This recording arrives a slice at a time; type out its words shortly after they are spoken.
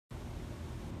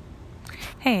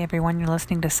Hey everyone, you're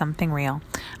listening to Something Real.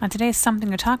 On today's Something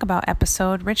to Talk About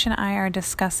episode, Rich and I are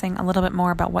discussing a little bit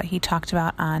more about what he talked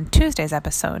about on Tuesday's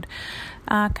episode.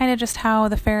 Kind of just how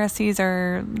the Pharisees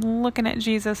are looking at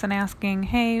Jesus and asking,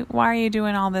 hey, why are you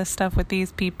doing all this stuff with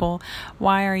these people?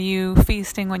 Why are you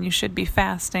feasting when you should be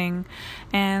fasting?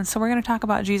 And so we're going to talk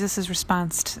about Jesus'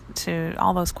 response to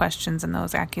all those questions and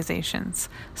those accusations.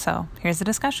 So here's the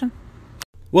discussion.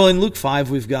 Well, in Luke 5,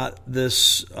 we've got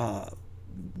this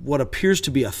what appears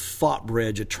to be a thought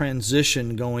bridge, a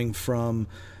transition going from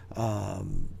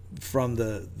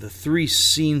the three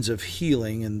scenes of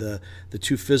healing and the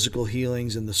two physical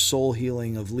healings and the soul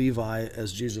healing of Levi,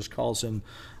 as Jesus calls him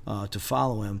to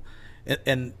follow him.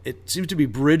 And it seems to be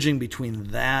bridging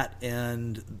between that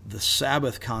and the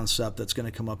Sabbath concept that's going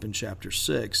to come up in chapter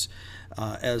 6,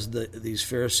 as these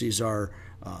Pharisees are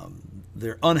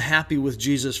they're unhappy with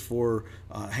Jesus for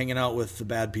hanging out with the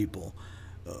bad people.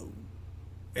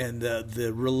 And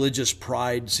the religious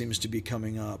pride seems to be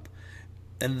coming up.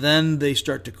 And then they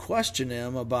start to question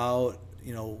him about,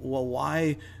 well,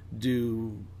 why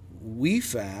do we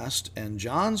fast and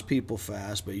John's people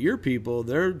fast, but your people,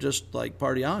 they're just like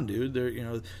party on, dude.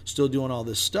 They're, still doing all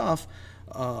this stuff.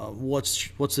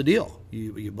 What's the deal?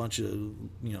 You bunch of,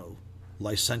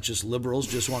 licentious liberals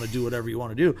just want to do whatever you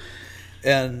want to do.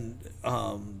 And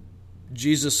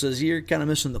Jesus says, you're kind of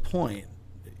missing the point.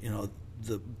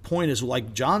 The point is,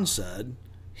 like John said,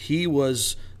 he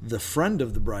was the friend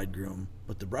of the bridegroom,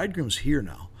 but the bridegroom's here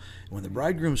now. And when the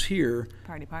bridegroom's here,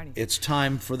 party, it's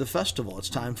time for the festival. It's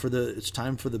time for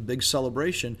the big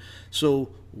celebration.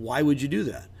 So why would you do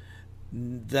that?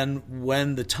 Then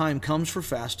when the time comes for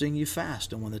fasting, you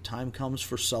fast, and when the time comes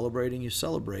for celebrating, you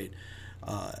celebrate.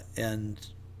 You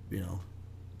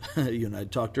and I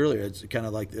talked earlier. It's kind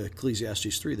of like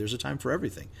Ecclesiastes 3. There's a time for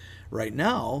everything. Right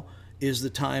now is the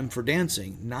time for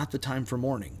dancing, not the time for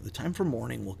mourning. The time for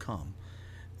mourning will come.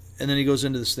 And then he goes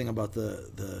into this thing about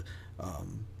the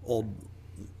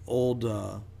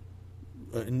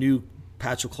new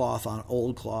patch of cloth on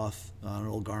old cloth on an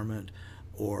old garment,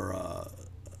 or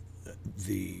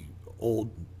the old,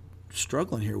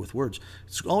 struggling here with words.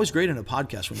 It's always great in a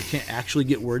podcast when you can't actually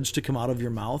get words to come out of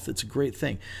your mouth. It's a great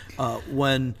thing.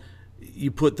 When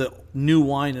you put the new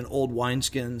wine in old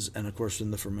wineskins, and of course in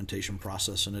the fermentation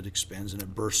process, and it expands and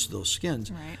it bursts those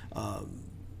skins. Right.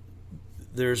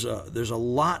 There's a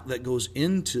lot that goes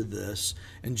into this,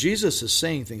 and Jesus is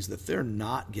saying things that they're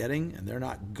not getting and they're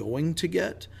not going to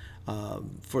get.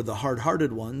 For the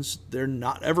hard-hearted ones, they're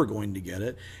not ever going to get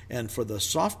it, and for the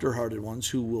softer-hearted ones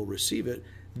who will receive it,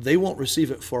 they won't receive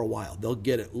it for a while. They'll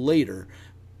get it later.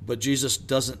 But Jesus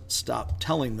doesn't stop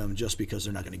telling them just because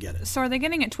they're not going to get it. So are they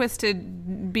getting it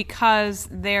twisted because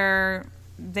they've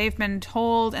been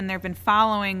told and they've been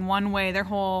following one way their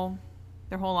whole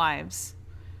lives,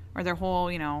 or their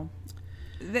whole,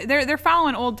 they're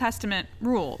following Old Testament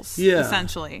rules,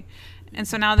 essentially. And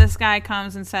so now this guy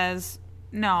comes and says,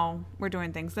 no, we're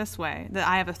doing things this way, that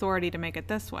I have authority to make it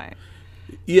this way.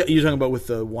 Yeah, you're talking about with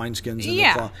the wineskins and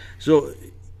the cloth. So,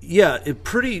 it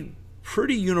pretty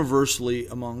universally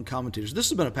among commentators. This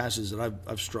has been a passage that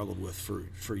I've struggled with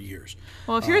for years.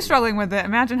 Well, if you're struggling with it,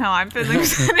 imagine how I'm feeling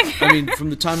sitting here. I mean, from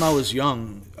the time I was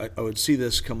young, I would see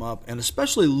this come up, and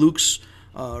especially Luke's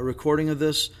recording of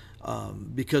this,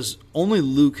 because only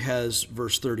Luke has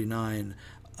verse 39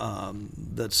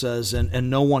 that says, and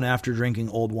no one after drinking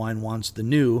old wine wants the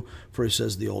new, for he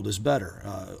says the old is better.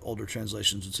 Older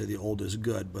translations would say the old is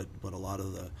good, but a lot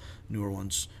of the newer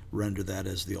ones render that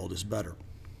as the old is better.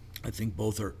 I think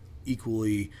both are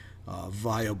equally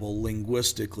viable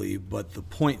linguistically, but the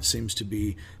point seems to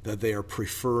be that they are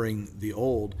preferring the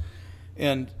old.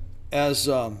 And as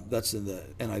that's in the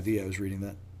NIV, I was reading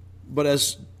that. But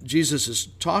as Jesus is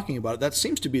talking about it, that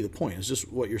seems to be the point. It's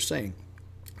just what you're saying,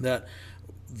 that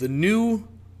the new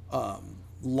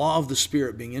law of the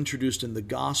Spirit being introduced in the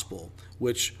gospel,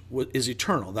 which is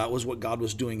eternal. That was what God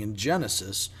was doing in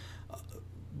Genesis.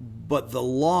 But the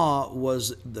law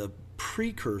was the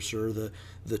precursor, the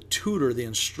tutor, the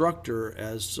instructor,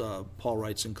 as Paul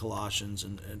writes in Colossians,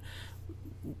 and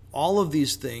all of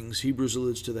these things, Hebrews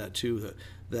alludes to that too,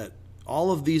 that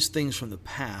all of these things from the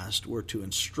past were to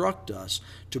instruct us,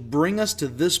 to bring us to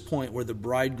this point where the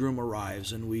bridegroom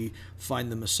arrives and we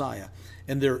find the Messiah.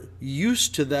 And they're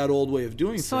used to that old way of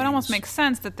doing things. So it almost makes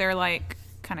sense that they're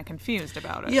kind of confused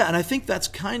about it. Yeah, and I think that's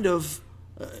kind of...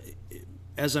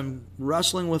 as I'm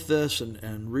wrestling with this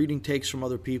and reading takes from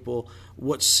other people,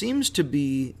 what seems to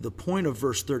be the point of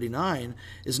verse 39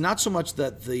 is not so much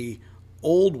that the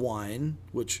old wine,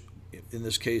 which in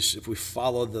this case, if we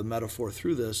follow the metaphor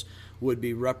through this, would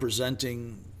be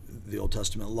representing the Old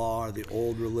Testament law or the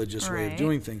old religious way of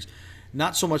doing things.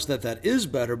 not so much that that is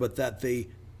better, but that they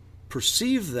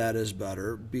perceive that as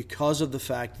better because of the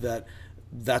fact that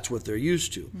that's what they're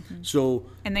used to. So,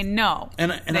 and they know.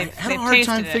 And I had a hard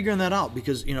time figuring that out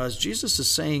because, as Jesus is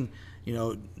saying,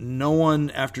 no one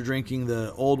after drinking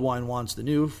the old wine wants the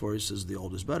new, for he says the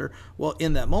old is better. Well,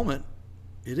 in that moment,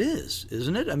 it is,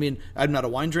 isn't it? I mean, I'm not a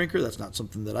wine drinker. That's not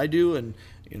something that I do. And,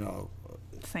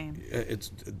 same.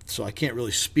 So I can't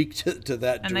really speak to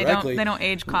that and directly. And they don't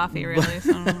age coffee, really.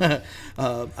 So.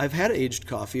 I've had aged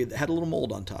coffee. It had a little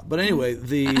mold on top. But anyway,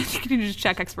 you can just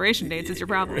check expiration dates. It's your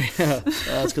problem.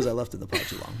 That's because I left it in the pot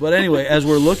too long. But anyway, as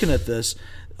we're looking at this,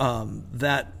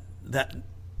 that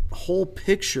whole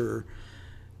picture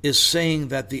is saying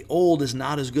that the old is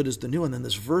not as good as the new, and then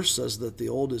this verse says that the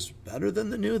old is better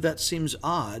than the new. That seems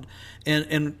odd,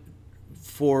 and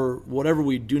for whatever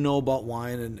we do know about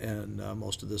wine, and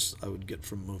most of this I would get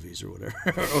from movies or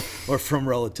whatever, or from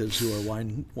relatives who are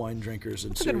wine drinkers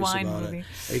and serious about it.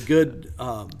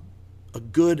 A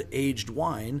good aged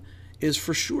wine is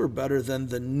for sure better than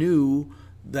the new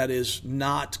that is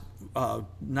not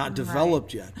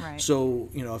developed yet. Right. So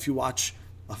if you watch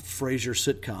a Frasier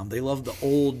sitcom, they love the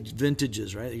old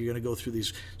vintages, right? You're going to go through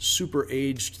these super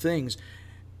aged things.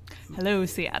 Hello,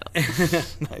 Seattle.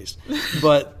 Nice,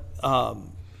 but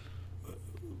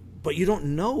you don't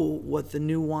know what the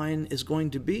new wine is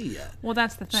going to be yet. Well,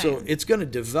 that's the thing. So it's going to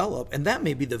develop, and that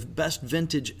may be the best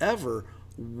vintage ever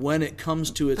when it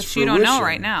comes to its fruition. But you don't know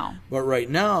right now. But right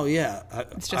now, yeah,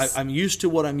 I'm used to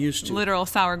what I'm used to. Literal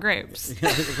sour grapes.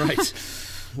 Right.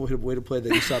 Way to play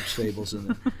the Aesop's fables in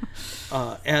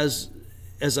there. As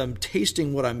I'm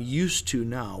tasting what I'm used to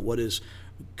now, what has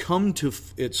come to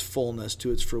its fullness,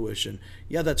 to its fruition,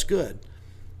 yeah, that's good.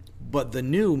 But the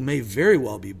new may very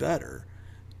well be better.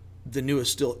 The new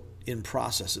is still in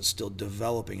process. It's still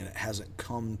developing, and it hasn't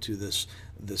come to this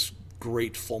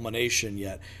great fulmination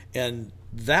yet. And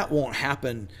that won't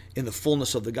happen in the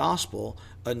fullness of the gospel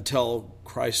until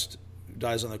Christ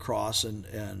dies on the cross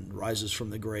and rises from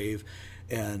the grave.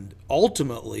 And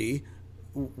ultimately,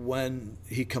 when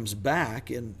he comes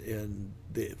back in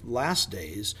the last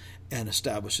days and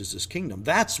establishes his kingdom,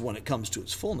 that's when it comes to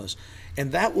its fullness.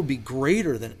 And that will be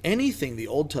greater than anything the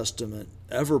Old Testament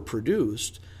ever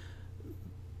produced.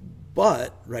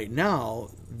 But right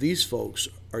now, these folks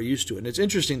are used to it. And it's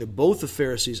interesting that both the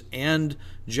Pharisees and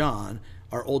John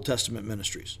are Old Testament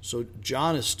ministries. So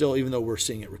John is still, even though we're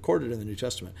seeing it recorded in the New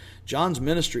Testament, John's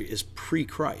ministry is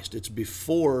pre-Christ. It's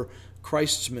before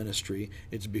Christ's ministry.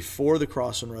 It's before the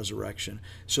cross and resurrection.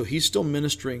 So he's still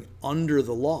ministering under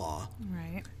the law,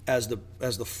 right, as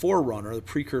the forerunner, the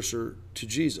precursor to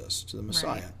Jesus, to the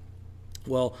Messiah. Right.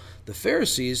 Well, the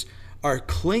Pharisees are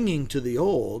clinging to the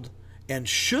old and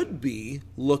should be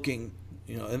looking,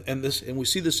 and we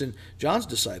see this in John's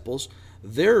disciples.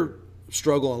 They're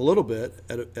struggling a little bit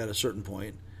at a certain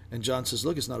point, and John says,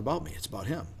 "Look, it's not about me; it's about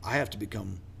him. I have to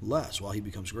become less while he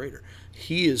becomes greater.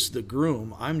 He is the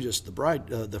groom. I'm just the bride,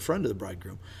 the friend of the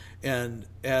bridegroom." And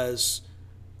as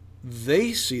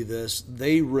they see this,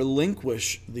 they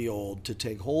relinquish the old to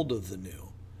take hold of the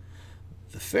new.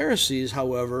 The Pharisees,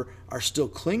 however, are still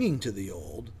clinging to the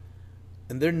old,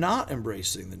 and they're not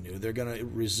embracing the new. They're going to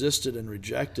resist it and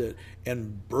reject it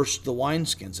and burst the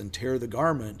wineskins and tear the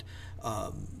garment.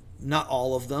 Not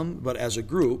all of them, but as a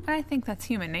group. But I think that's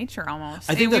human nature almost.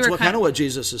 I think that's kind of what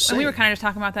Jesus is saying. We were kind of just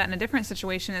talking about that in a different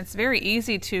situation. It's very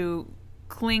easy to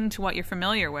cling to what you're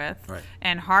familiar with, right,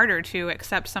 and harder to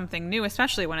accept something new,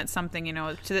 especially when it's something,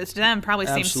 to them probably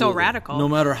seems so radical. No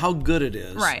matter how good it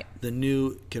is, right, the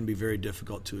new can be very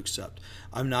difficult to accept.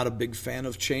 I'm not a big fan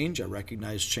of change. I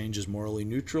recognize change is morally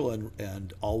neutral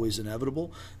and always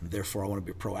inevitable, and therefore I want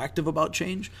to be proactive about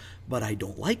change, but I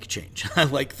don't like change. I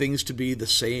like things to be the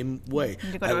same way.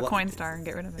 You need to go to a Coinstar and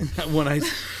get rid of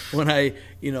it.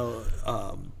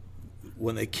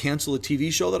 When they cancel a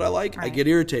TV show that I like, right, I get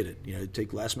irritated.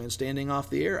 Take Last Man Standing off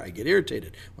the air, I get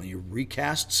irritated. When you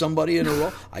recast somebody in a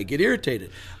role, I get irritated.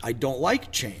 I don't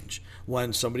like change.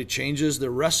 When somebody changes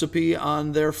the recipe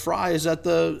on their fries at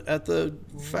the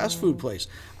fast food place,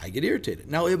 I get irritated.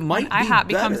 Now it might be IHOP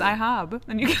becomes IHOB,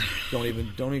 and you don't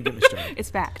even get me started. It's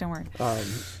back. Don't worry.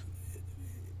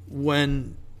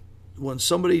 When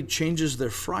somebody changes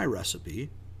their fry recipe,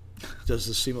 does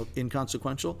this seem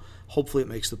inconsequential? Hopefully it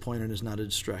makes the point and is not a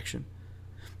distraction.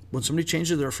 When somebody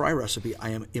changes their fry recipe, I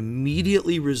am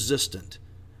immediately resistant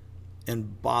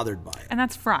and bothered by it. And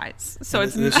that's fries. So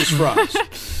this is fries.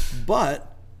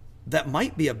 But that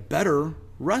might be a better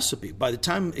recipe. By the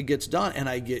time it gets done and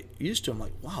I get used to it, I'm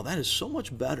like, wow, that is so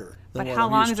much better than But what how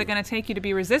I'm long used is to. it going to take you to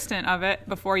be resistant of it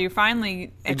before you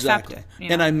finally accept it? You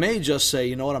know? And I may just say,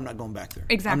 you know what, I'm not going back there.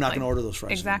 Exactly. I'm not going to order those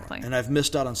fries Exactly. anymore. And I've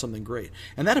missed out on something great.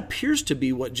 And that appears to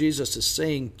be what Jesus is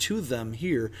saying to them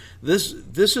here. This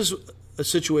is a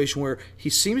situation where he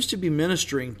seems to be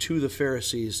ministering to the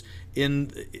Pharisees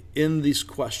in these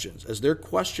questions. As they're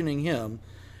questioning him,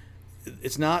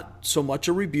 it's not so much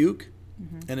a rebuke,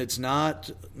 and it's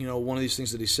not, one of these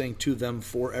things that he's saying to them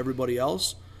for everybody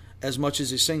else, as much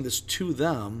as he's saying this to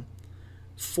them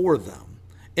for them.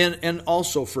 And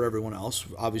also for everyone else,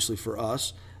 obviously for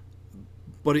us.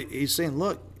 But he's saying,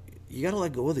 look, you got to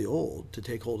let go of the old to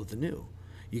take hold of the new.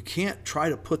 You can't try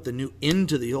to put the new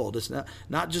into the old. It's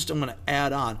not just I'm going to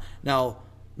add on. Now,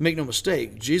 make no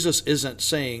mistake, Jesus isn't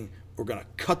saying we're going to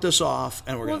cut this off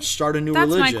and we're going to start a new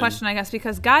religion. That's my question, I guess,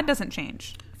 because God doesn't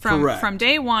change. From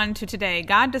day one to today,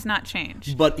 God does not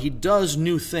change. But he does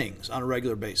new things on a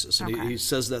regular basis. And Okay. he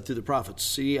says that through the prophets.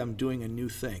 See, I'm doing a new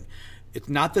thing. It's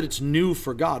not that it's new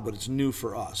for God, but it's new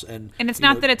for us. And it's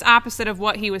not that it's opposite of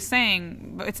what he was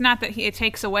saying. But it's not that it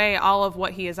takes away all of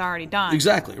what he has already done.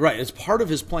 Exactly, right. It's part of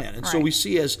his plan. And so Right. we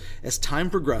see as time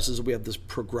progresses, we have this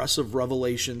progressive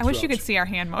revelation. I wish you could see our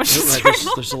hand motions. Right,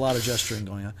 there's a lot of gesturing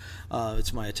going on.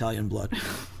 It's my Italian blood.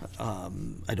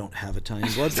 I don't have Italian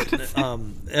blood.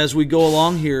 But, as we go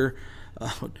along here,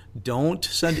 don't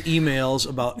send emails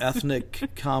about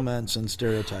ethnic comments and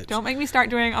stereotypes. Don't make me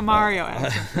start doing a Mario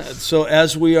accent. So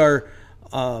as we are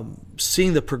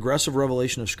seeing the progressive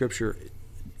revelation of Scripture,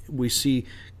 we see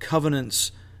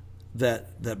covenants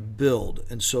that build.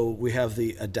 And so we have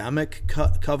the Adamic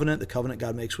covenant, the covenant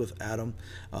God makes with Adam.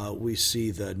 We see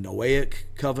the Noahic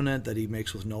covenant that he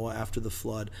makes with Noah after the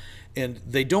flood. And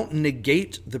they don't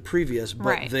negate the previous, but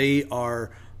Right. they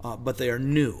are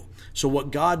new. So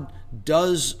what God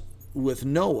does with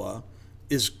Noah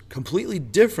is completely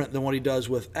different than what he does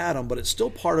with Adam, but it's still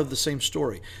part of the same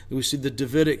story. We see the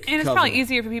Davidic And it's covenant. probably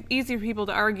easier for people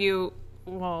to argue,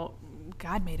 well,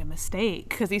 God made a mistake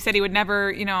because he said he would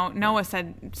never, Noah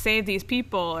said, save these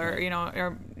people or,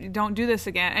 or don't do this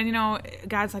again. And,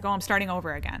 God's like, oh, I'm starting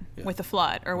over again with the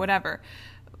flood or whatever.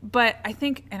 But I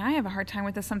think, and I have a hard time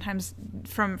with this sometimes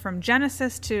from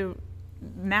Genesis to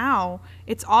now,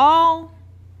 it's all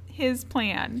his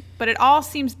plan, but it all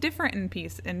seems different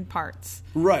in parts.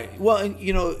 Right. Well, and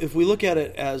if we look at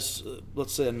it as,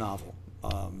 let's say, a novel,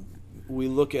 we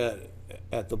look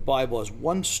at the Bible as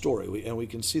one story, and we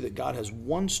can see that God has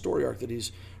one story arc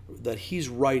that he's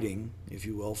writing, if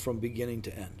you will, from beginning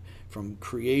to end, from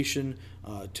creation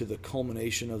to the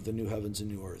culmination of the new heavens and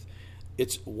new earth.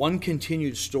 It's one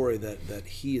continued story that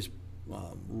he is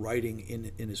writing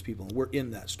in his people, and we're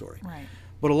in that story. Right.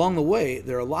 But along the way,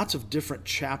 there are lots of different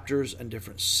chapters and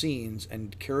different scenes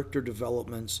and character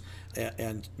developments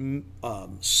and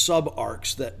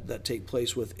sub-arcs that take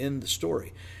place within the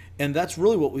story. And that's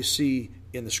really what we see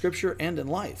in the Scripture and in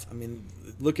life. I mean,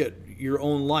 look at your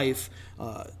own life.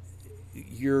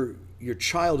 Your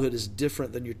childhood is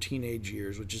different than your teenage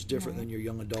years, which is different than your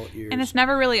young adult years. And it's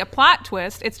never really a plot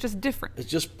twist. It's just different.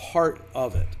 It's just part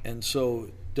of it. And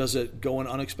so does it go in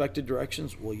unexpected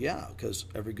directions? Well, yeah, because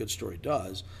every good story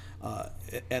does.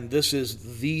 And this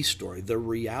is the story, the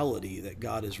reality that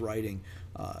God is writing.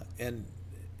 And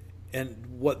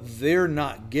what they're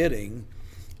not getting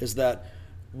is that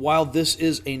while this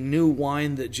is a new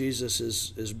wine that Jesus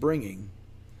is bringing,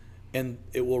 and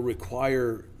it will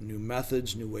require new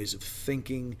methods, new ways of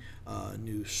thinking,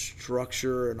 new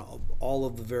structure, and all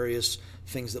of the various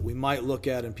things that we might look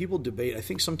at. And people debate. I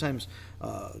think sometimes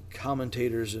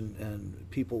commentators and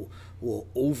people will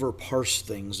over-parse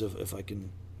things, if I can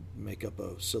make up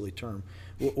a silly term,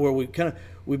 where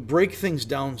we break things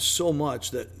down so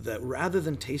much that rather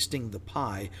than tasting the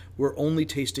pie, we're only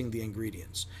tasting the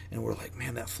ingredients. And we're like,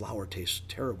 man, that flour tastes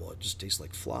terrible. It just tastes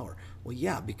like flour. Well,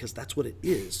 yeah, because that's what it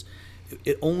is.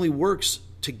 It only works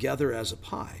together as a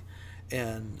pie.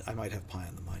 And I might have pie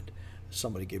on the mind.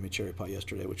 Somebody gave me cherry pie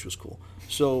yesterday, which was cool.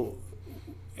 So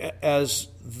as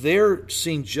they're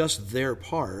seeing just their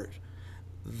part,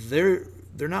 they're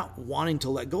not wanting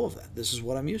to let go of that. This is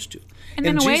what I'm used to. And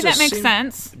in a way that makes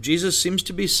sense. Jesus seems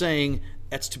to be saying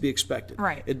that's to be expected.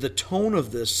 Right. The tone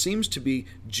of this seems to be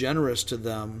generous to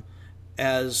them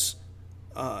as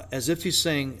if he's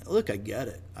saying, look, I get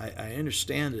it. I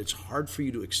understand it's hard for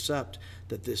you to accept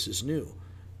that this is new.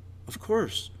 Of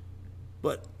course.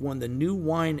 But when the new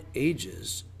wine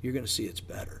ages, you're going to see it's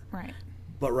better. Right.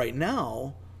 But right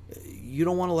now, you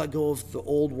don't want to let go of the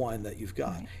old wine that you've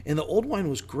got. Right. And the old wine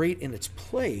was great in its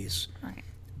place, right.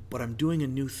 But I'm doing a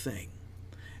new thing.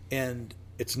 And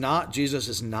Jesus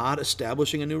is not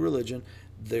establishing a new religion.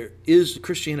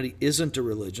 Christianity isn't a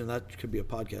religion. That could be a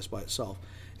podcast by itself.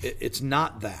 It's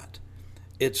not that.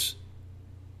 It's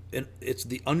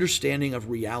the understanding of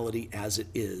reality as it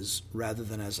is rather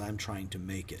than as I'm trying to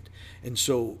make it. And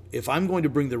so if I'm going to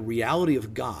bring the reality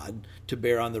of God to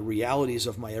bear on the realities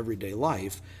of my everyday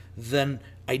life, then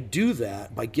I do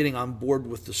that by getting on board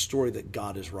with the story that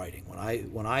God is writing.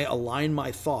 When I align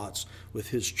my thoughts with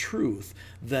His truth,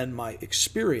 then my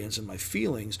experience and my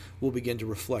feelings will begin to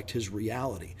reflect His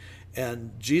reality.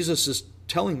 And Jesus is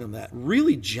telling them that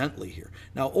really gently here.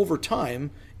 Now, over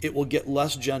time, it will get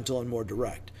less gentle and more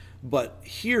direct. But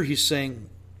here He's saying,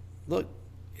 look,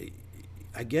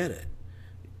 I get it.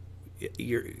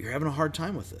 You're having a hard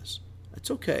time with this. That's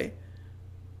okay.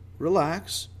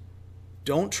 Relax.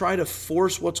 Don't try to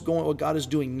force what God is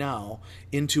doing now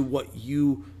into what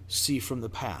you see from the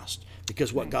past.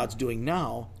 Because what God's doing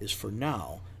now is for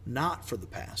now, not for the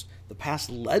past. The past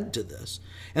led to this.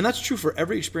 And that's true for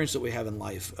every experience that we have in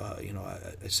life.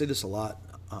 I say this a lot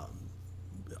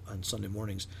on Sunday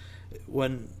mornings.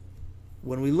 When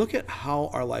we look at how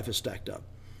our life is stacked up,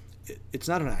 it's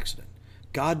not an accident.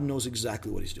 God knows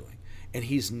exactly what He's doing. And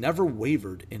He's never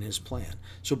wavered in His plan.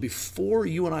 So before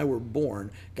you and I were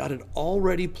born, God had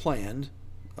already planned,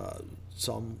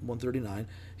 Psalm 139,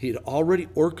 He had already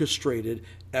orchestrated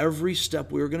every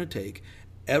step we were going to take,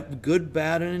 good,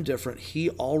 bad, and indifferent. He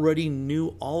already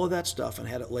knew all of that stuff and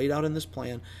had it laid out in this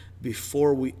plan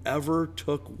before we ever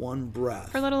took one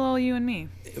breath. For little old you and me.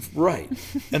 Right.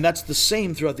 And that's the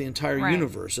same throughout the entire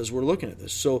universe as we're looking at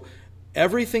this. So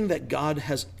everything that God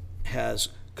has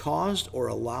caused or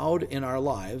allowed in our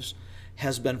lives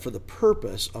has been for the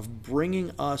purpose of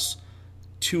bringing us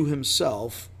to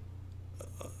Himself,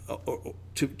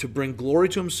 to bring glory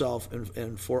to Himself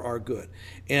and for our good.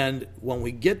 And when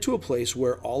we get to a place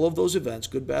where all of those events,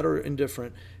 good, bad, or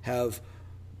indifferent, have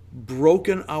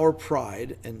broken our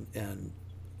pride and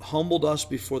humbled us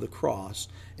before the cross,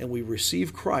 and we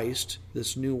receive Christ,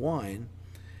 this new wine,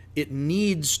 it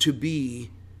needs to be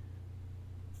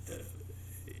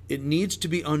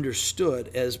understood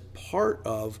as part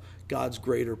of God's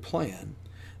greater plan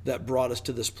that brought us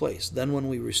to this place. Then when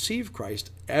we receive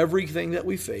Christ, everything that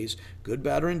we face, good,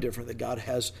 bad, or indifferent, that God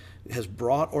has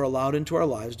brought or allowed into our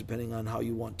lives, depending on how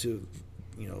you want to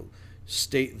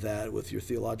state that with your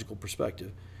theological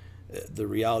perspective, the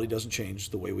reality doesn't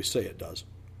change the way we say it does.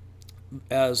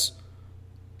 As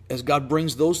God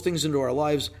brings those things into our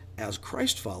lives as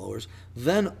Christ followers,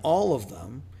 then all of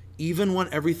them, even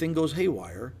when everything goes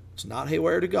haywire, it's not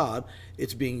haywire to God,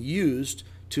 it's being used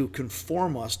to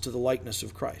conform us to the likeness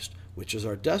of Christ, which is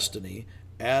our destiny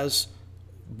as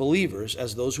believers,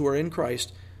 as those who are in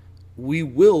Christ. We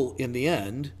will, in the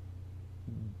end,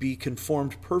 be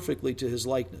conformed perfectly to His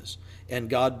likeness. And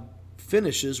God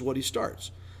finishes what He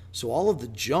starts. So all of the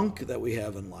junk that we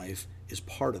have in life is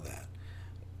part of that.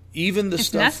 Even the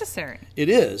stuff necessary. It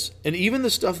is. And even the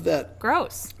stuff that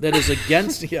gross that is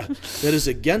against that is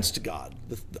against God,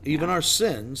 even our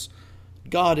sins,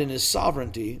 God in His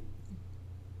sovereignty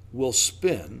will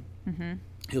spin. Mm-hmm.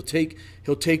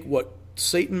 He'll take what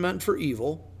Satan meant for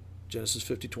evil, Genesis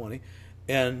 50:20,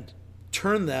 and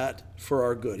turn that for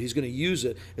our good. He's going to use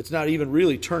it. It's not even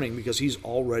really turning because He's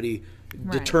already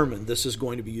determined this is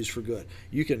going to be used for good.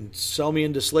 You can sell me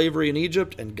into slavery in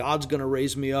Egypt, and God's going to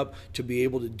raise me up to be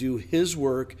able to do His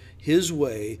work, His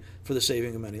way, for the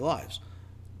saving of many lives.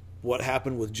 What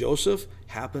happened with Joseph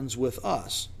happens with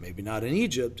us. Maybe not in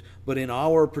Egypt, but in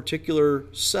our particular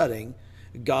setting,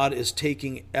 God is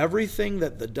taking everything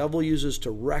that the devil uses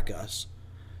to wreck us,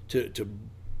 to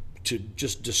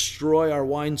just destroy our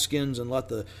wineskins and let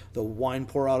the wine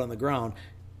pour out on the ground.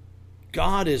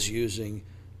 God is using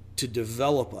to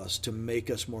develop us, to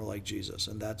make us more like Jesus,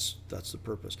 and that's the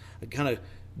purpose. I kind of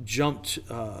jumped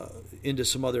into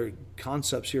some other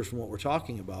concepts here from what we're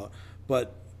talking about,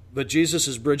 but Jesus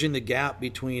is bridging the gap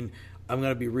between I'm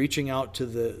going to be reaching out to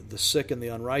the sick and the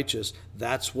unrighteous.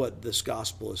 That's what this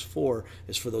gospel is for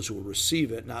those who will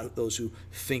receive it, not those who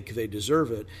think they deserve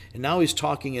it. And now He's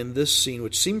talking in this scene,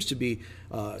 which seems to be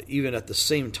even at the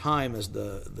same time as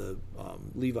the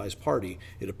Levi's party.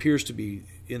 It appears to be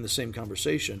in the same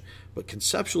conversation, but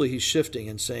conceptually He's shifting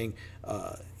and saying,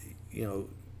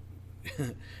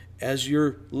 as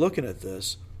you're looking at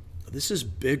this is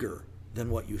bigger than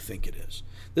what you think it is.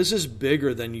 This is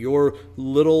bigger than your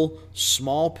little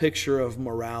small picture of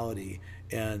morality.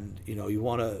 And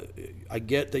I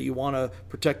get that you want to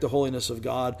protect the holiness of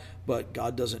God, but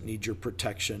God doesn't need your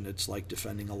protection. It's like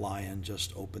defending a lion.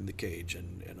 Just open the cage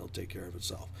and it'll take care of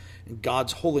itself. And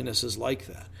God's holiness is like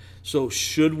that. So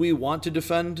should we want to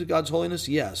defend God's holiness?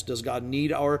 Yes. Does God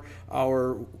need our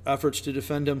efforts to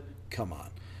defend Him? Come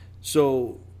on.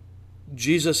 So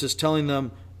Jesus is telling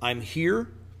them, I'm here.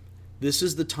 This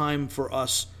is the time for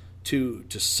us to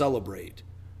celebrate.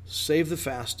 Save the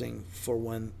fasting for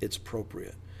when it's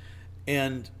appropriate.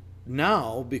 And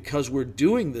now, because we're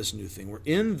doing this new thing, we're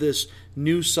in this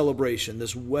new celebration,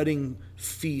 this wedding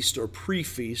feast or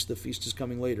pre-feast, the feast is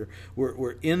coming later,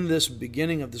 we're in this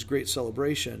beginning of this great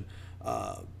celebration.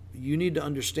 You need to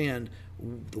understand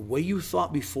the way you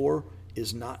thought before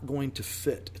is not going to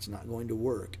fit. It's not going to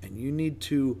work. And you need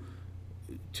to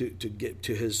get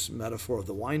to his metaphor of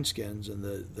the wineskins and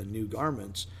the new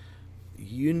garments.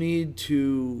 You need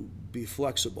to be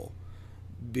flexible,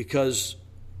 because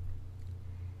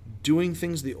doing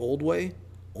things the old way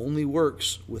only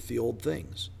works with the old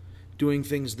things. Doing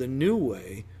things the new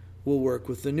way will work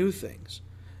with the new things.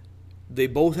 They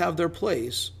both have their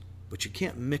place, but you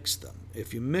can't mix them.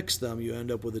 If you mix them, you end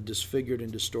up with a disfigured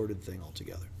and distorted thing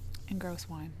altogether. And gross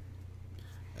wine.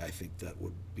 I think that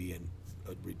would be a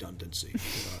redundancy.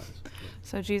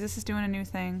 So Jesus is doing a new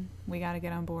thing. We got to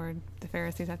get on board. The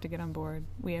Pharisees have to get on board.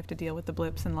 We have to deal with the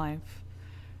blips in life,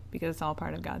 because it's all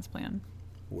part of God's plan.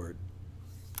 Word.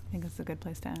 I think it's a good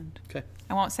place to end. Okay.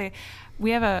 I won't say,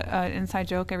 we have an inside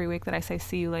joke every week that I say,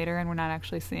 see you later, and we're not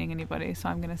actually seeing anybody. So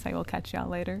I'm going to say, we'll catch y'all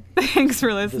later. Thanks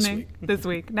for listening. This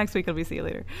week. Next week it'll be see you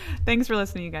later. Thanks for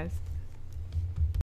listening, you guys.